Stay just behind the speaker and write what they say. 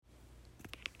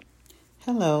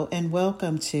Hello and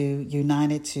welcome to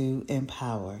United to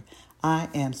Empower. I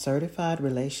am certified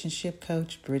relationship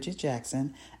coach Bridget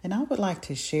Jackson, and I would like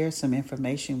to share some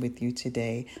information with you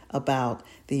today about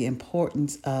the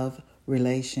importance of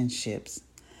relationships.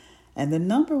 And the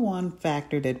number one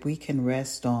factor that we can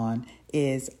rest on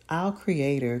is our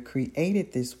Creator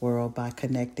created this world by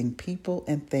connecting people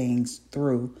and things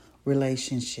through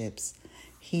relationships.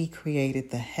 He created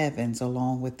the heavens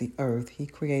along with the earth. He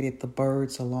created the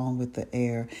birds along with the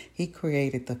air. He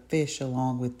created the fish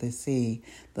along with the sea,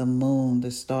 the moon, the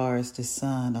stars, the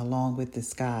sun along with the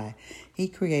sky. He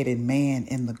created man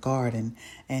in the garden,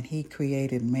 and he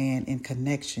created man in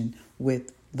connection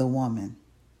with the woman.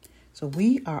 So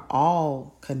we are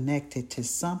all connected to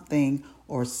something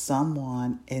or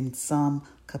someone in some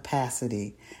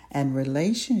capacity, and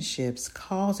relationships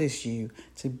causes you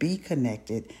to be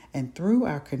connected, and through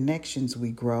our connections we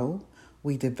grow,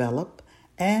 we develop,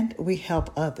 and we help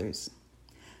others.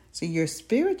 So your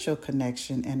spiritual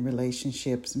connection and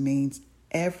relationships means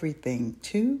everything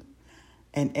to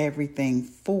and everything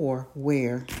for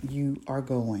where you are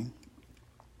going.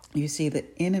 You see, the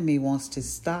enemy wants to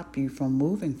stop you from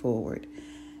moving forward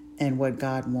and what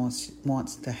God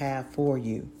wants to have for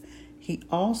you. He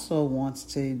also wants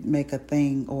to make a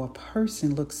thing or a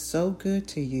person look so good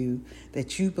to you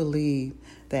that you believe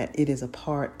that it is a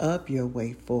part of your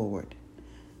way forward.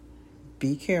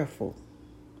 Be careful.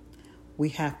 We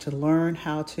have to learn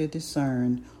how to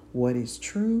discern what is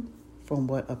true from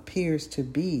what appears to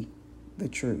be the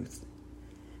truth.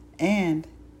 And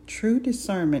true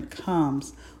discernment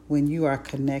comes when you are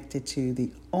connected to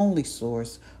the only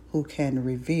source who can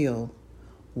reveal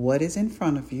what is in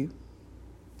front of you,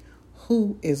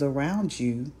 who is around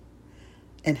you,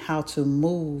 and how to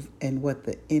move and what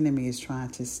the enemy is trying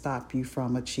to stop you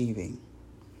from achieving.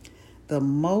 The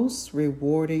most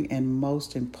rewarding and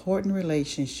most important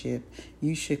relationship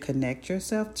you should connect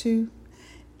yourself to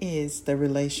is the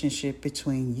relationship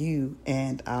between you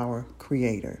and our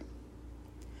Creator.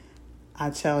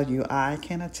 I tell you, I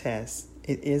can attest,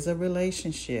 it is a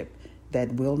relationship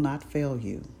that will not fail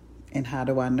you. And how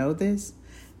do I know this?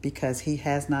 Because He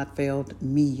has not failed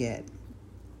me yet.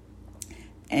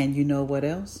 And you know what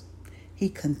else? He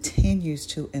continues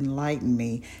to enlighten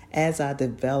me as I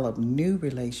develop new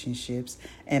relationships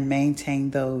and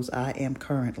maintain those I am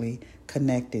currently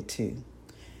connected to.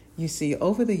 You see,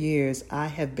 over the years, I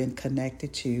have been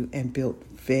connected to and built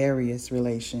various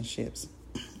relationships.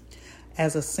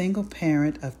 As a single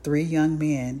parent of 3 young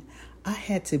men, I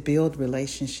had to build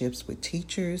relationships with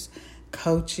teachers,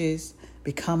 coaches,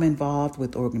 become involved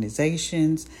with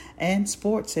organizations, and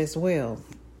sports as well.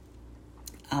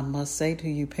 I must say to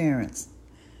you parents,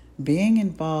 being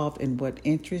involved in what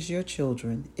interests your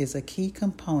children is a key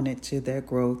component to their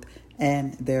growth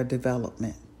and their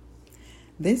development.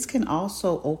 This can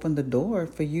also open the door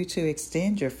for you to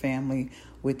extend your family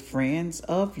with friends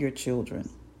of your children.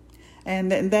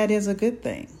 And that is a good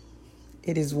thing.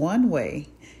 It is one way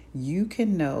you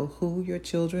can know who your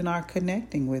children are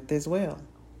connecting with as well.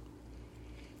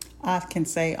 I can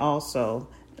say also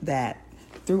that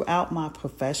throughout my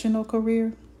professional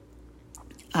career,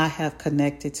 I have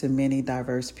connected to many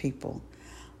diverse people.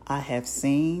 I have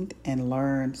seen and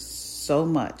learned so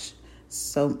much,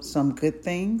 some good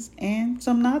things and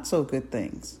some not so good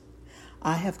things.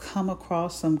 I have come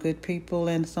across some good people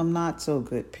and some not so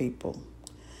good people.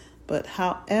 But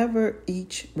however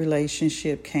each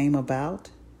relationship came about,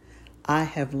 I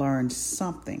have learned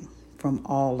something from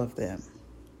all of them.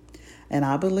 And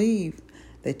I believe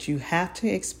that you have to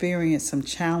experience some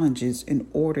challenges in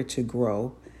order to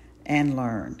grow and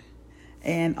learn.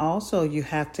 And also you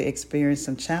have to experience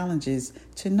some challenges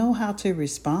to know how to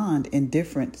respond in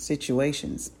different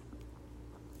situations.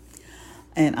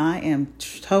 And I am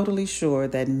totally sure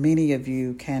that many of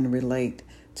you can relate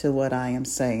to what I am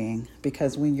saying,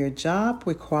 because when your job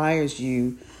requires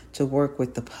you to work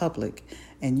with the public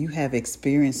and you have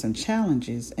experienced some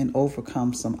challenges and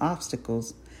overcome some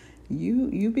obstacles,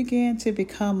 you began to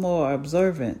become more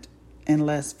observant and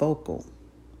less vocal.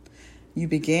 You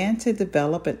began to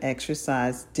develop and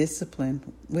exercise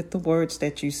discipline with the words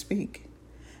that you speak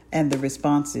and the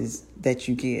responses that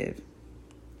you give.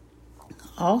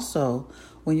 Also,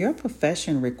 when your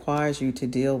profession requires you to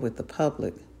deal with the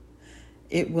public,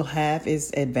 it will have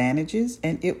its advantages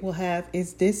and it will have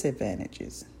its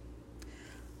disadvantages.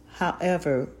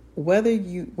 However,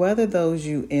 whether those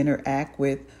you interact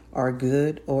with are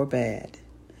good or bad,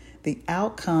 the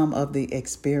outcome of the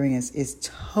experience is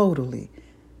totally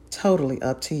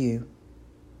up to you.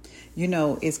 You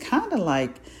know, it's kind of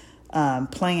like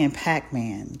playing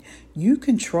Pac-Man. You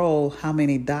control how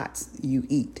many dots you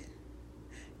eat.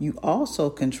 you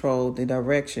also control the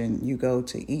direction you go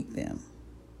to eat them.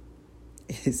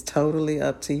 It's totally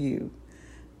up to you.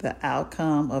 The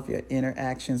outcome of your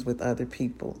interactions with other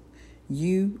people.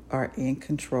 You are in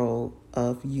control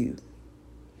of you.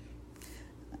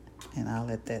 And I'll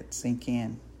let that sink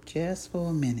in just for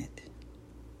a minute.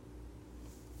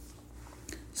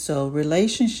 So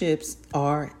relationships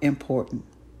are important,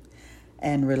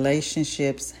 and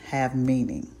relationships have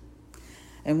meaning.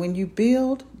 And when you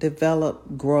build,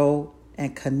 develop, grow,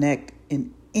 and connect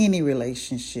in any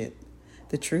relationship,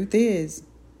 the truth is,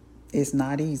 it's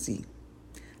not easy.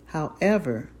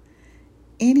 However,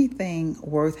 anything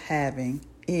worth having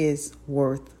is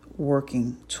worth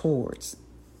working towards.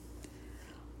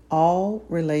 All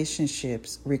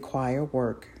relationships require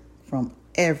work from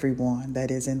everyone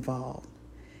that is involved,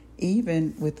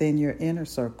 even within your inner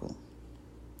circle.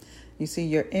 You see,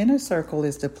 your inner circle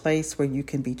is the place where you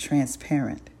can be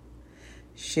transparent,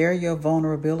 share your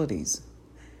vulnerabilities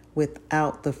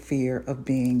without the fear of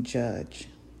being judged.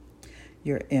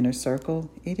 Your inner circle,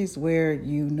 it is where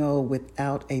you know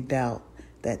without a doubt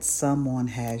that someone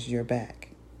has your back.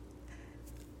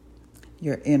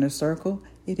 Your inner circle,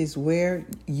 it is where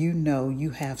you know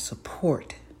you have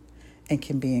support and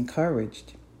can be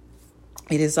encouraged.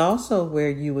 It is also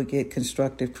where you will get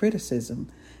constructive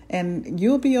criticism, and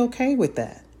you'll be okay with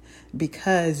that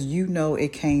because you know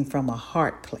it came from a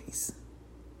heart place.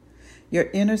 Your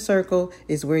inner circle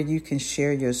is where you can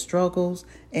share your struggles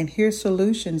and hear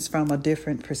solutions from a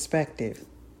different perspective.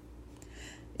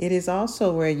 It is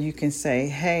also where you can say,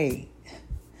 hey,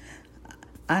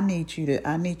 I need you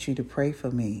to pray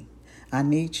for me. I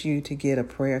need you to get a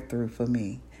prayer through for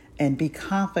me, and be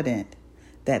confident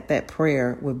that that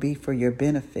prayer will be for your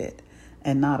benefit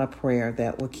and not a prayer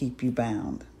that will keep you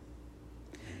bound.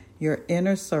 Your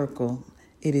inner circle,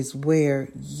 it is where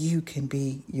you can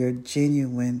be your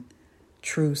genuine,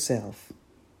 true self.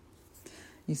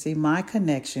 You see, my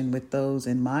connection with those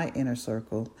in my inner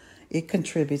circle, it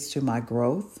contributes to my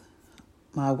growth,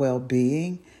 my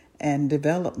well-being, and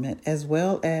development, as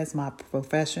well as my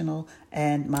professional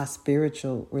and my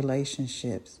spiritual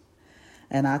relationships.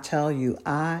 And I tell you,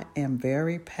 I am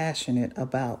very passionate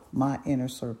about my inner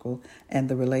circle and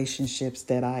the relationships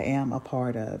that I am a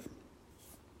part of.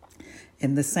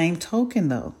 In the same token,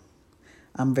 though,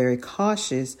 I'm very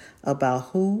cautious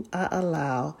about who I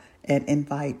allow and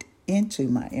invite into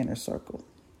my inner circle.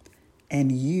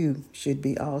 And you should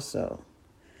be also.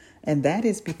 And that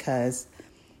is because,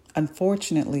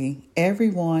 unfortunately,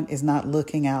 everyone is not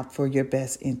looking out for your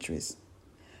best interests,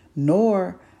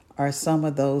 nor are some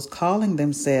of those calling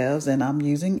themselves, and I'm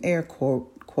using air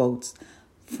quotes,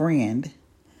 friend,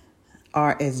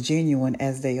 are as genuine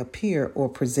as they appear or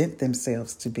present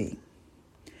themselves to be.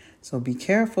 So be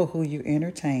careful who you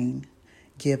entertain,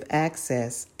 give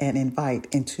access, and invite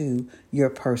into your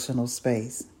personal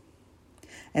space.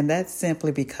 And that's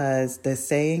simply because the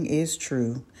saying is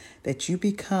true that you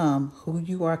become who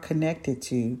you are connected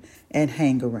to and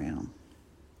hang around.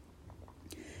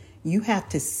 You have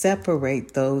to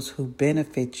separate those who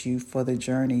benefit you for the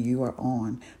journey you are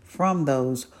on from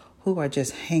those who are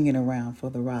just hanging around for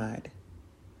the ride.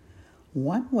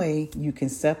 One way you can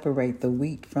separate the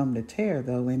wheat from the tare,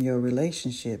 though, in your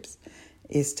relationships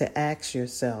is to ask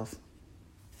yourself,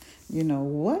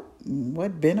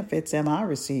 what benefits am I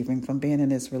receiving from being in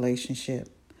this relationship?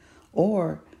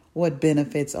 Or what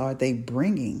benefits are they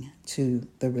bringing to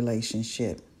the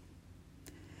relationship?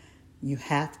 You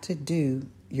have to do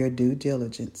your due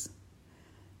diligence.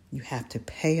 You have to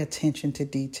pay attention to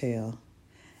detail,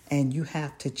 and you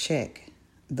have to check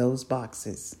those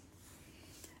boxes.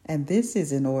 And this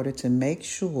is in order to make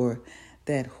sure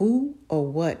that who or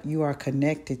what you are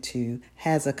connected to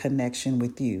has a connection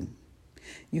with you.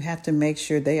 You have to make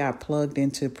sure they are plugged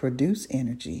in to produce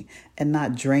energy and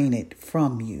not drain it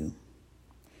from you.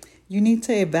 You need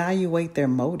to evaluate their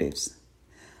motives.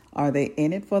 Are they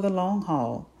in it for the long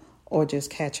haul or just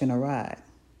catching a ride?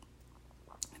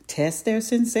 Test their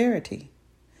sincerity.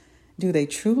 Do they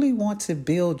truly want to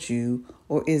build you,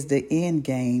 or is the end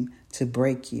game to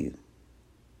break you?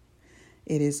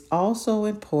 It is also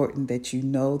important that you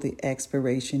know the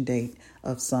expiration date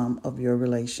of some of your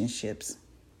relationships.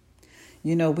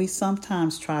 We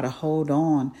sometimes try to hold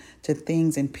on to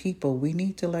things and people we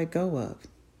need to let go of.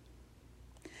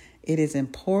 It is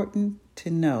important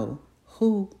to know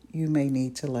who you may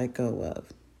need to let go of.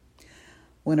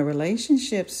 When a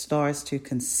relationship starts to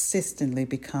consistently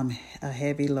become a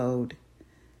heavy load,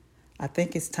 I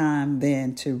think it's time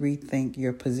then to rethink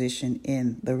your position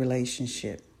in the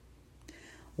relationship.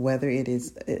 Whether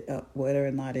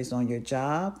or not it's on your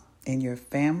job, in your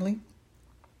family,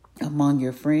 among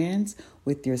your friends,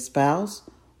 with your spouse,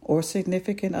 or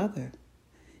significant other.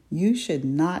 You should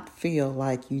not feel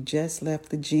like you just left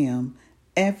the gym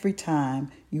every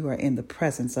time you are in the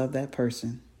presence of that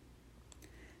person.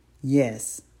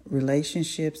 Yes,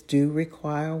 relationships do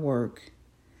require work,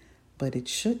 but it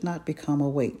should not become a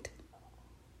weight.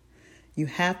 You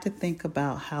have to think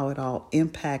about how it all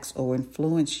impacts or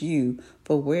influences you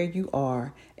for where you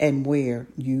are and where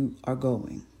you are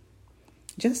going.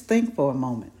 Just think for a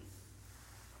moment.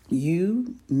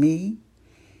 You, me,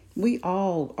 we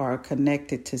all are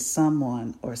connected to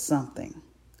someone or something.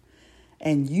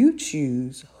 And you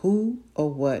choose who or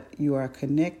what you are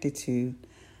connected to,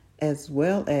 as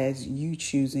well as you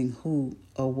choosing who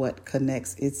or what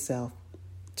connects itself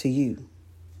to you.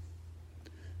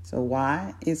 So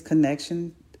why is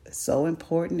connection so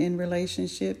important in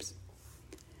relationships?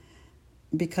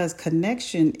 Because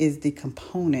connection is the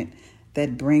component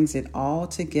that brings it all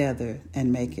together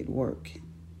and make it work.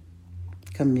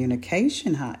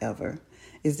 Communication, however,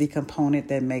 is the component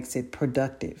that makes it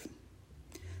productive.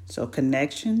 So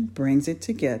connection brings it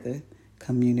together.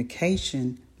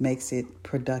 Communication makes it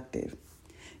productive.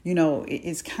 You know,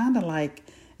 it's kind of like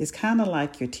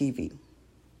your TV.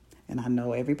 And I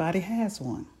know everybody has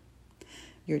one.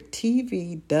 Your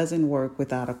TV doesn't work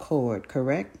without a cord,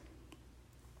 correct?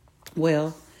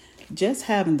 Well, just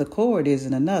having the cord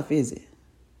isn't enough, is it?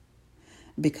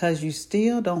 Because you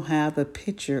still don't have a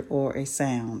picture or a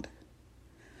sound.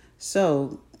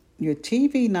 So your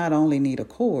TV not only needs a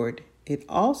cord, it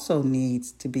also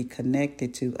needs to be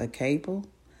connected to a cable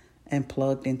and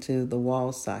plugged into the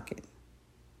wall socket.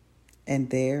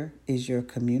 And there is your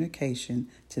communication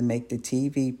to make the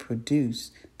TV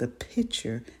produce the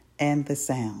picture and the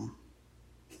sound.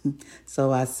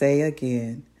 So I say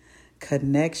again,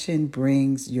 connection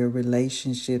brings your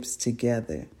relationships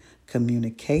together.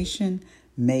 Communication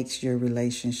makes your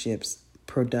relationships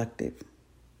productive.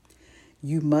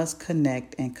 You must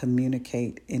connect and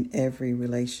communicate in every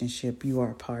relationship you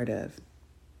are a part of.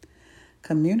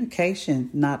 Communication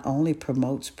not only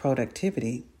promotes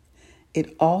productivity,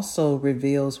 it also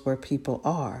reveals where people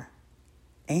are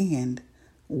and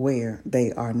where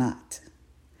they are not.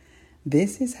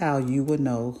 This is how you will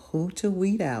know who to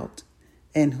weed out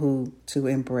and who to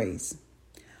embrace.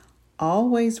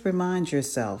 Always remind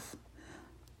yourself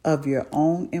of your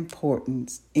own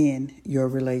importance in your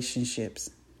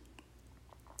relationships.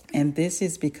 And this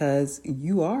is because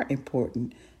you are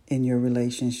important in your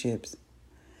relationships.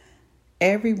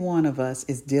 Every one of us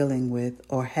is dealing with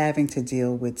or having to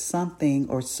deal with something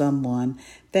or someone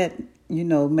that,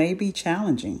 may be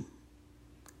challenging.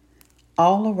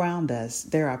 All around us,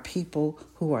 there are people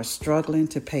who are struggling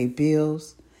to pay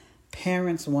bills,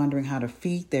 parents wondering how to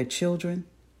feed their children,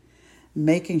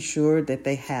 making sure that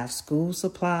they have school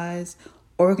supplies.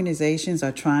 Organizations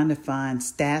are trying to find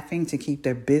staffing to keep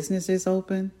their businesses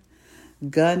open.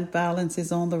 Gun violence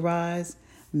is on the rise.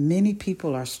 Many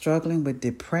people are struggling with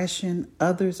depression.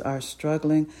 Others are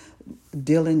struggling,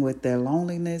 dealing with their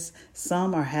loneliness.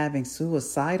 Some are having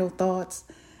suicidal thoughts.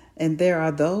 And there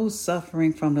are those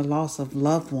suffering from the loss of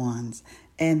loved ones.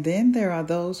 And then there are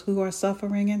those who are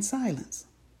suffering in silence,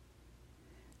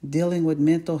 dealing with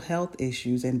mental health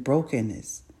issues and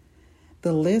brokenness.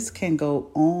 The list can go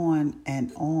on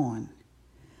and on.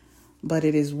 But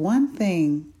it is one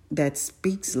thing that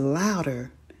speaks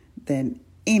louder than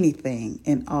anything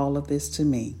in all of this to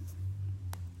me.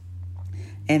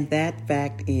 And that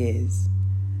fact is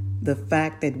the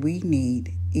fact that we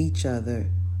need each other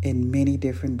in many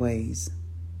different ways.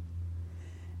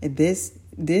 This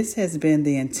has been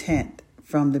the intent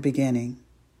from the beginning.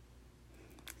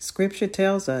 Scripture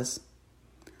tells us,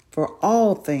 for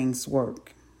all things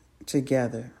work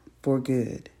together for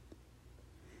good.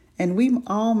 And we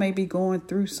all may be going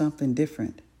through something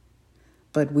different,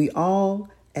 but we all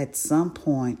at some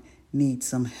point need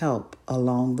some help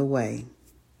along the way.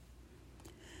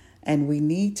 And we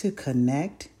need to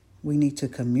connect, we need to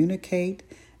communicate,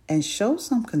 and show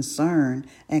some concern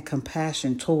and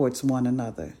compassion towards one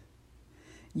another.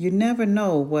 You never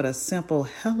know what a simple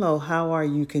hello, how are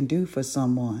you can do for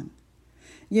someone.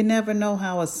 You never know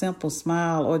how a simple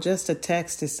smile or just a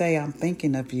text to say I'm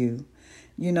thinking of you.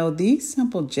 These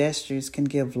simple gestures can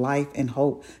give life and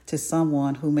hope to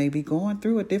someone who may be going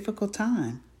through a difficult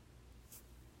time.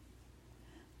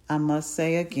 I must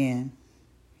say again,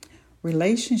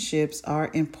 relationships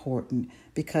are important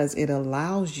because it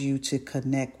allows you to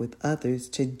connect with others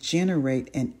to generate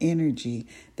an energy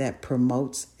that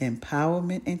promotes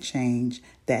empowerment and change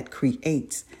that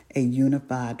creates a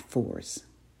unified force.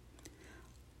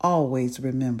 Always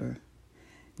remember,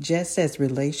 just as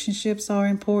relationships are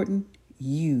important,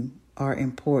 you are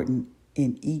important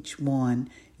in each one.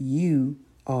 You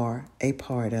are a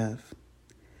part of.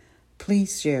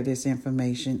 Please share this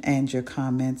information and your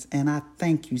comments, and I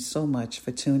thank you so much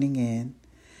for tuning in.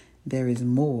 There is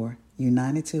more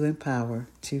United to Empower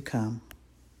to come.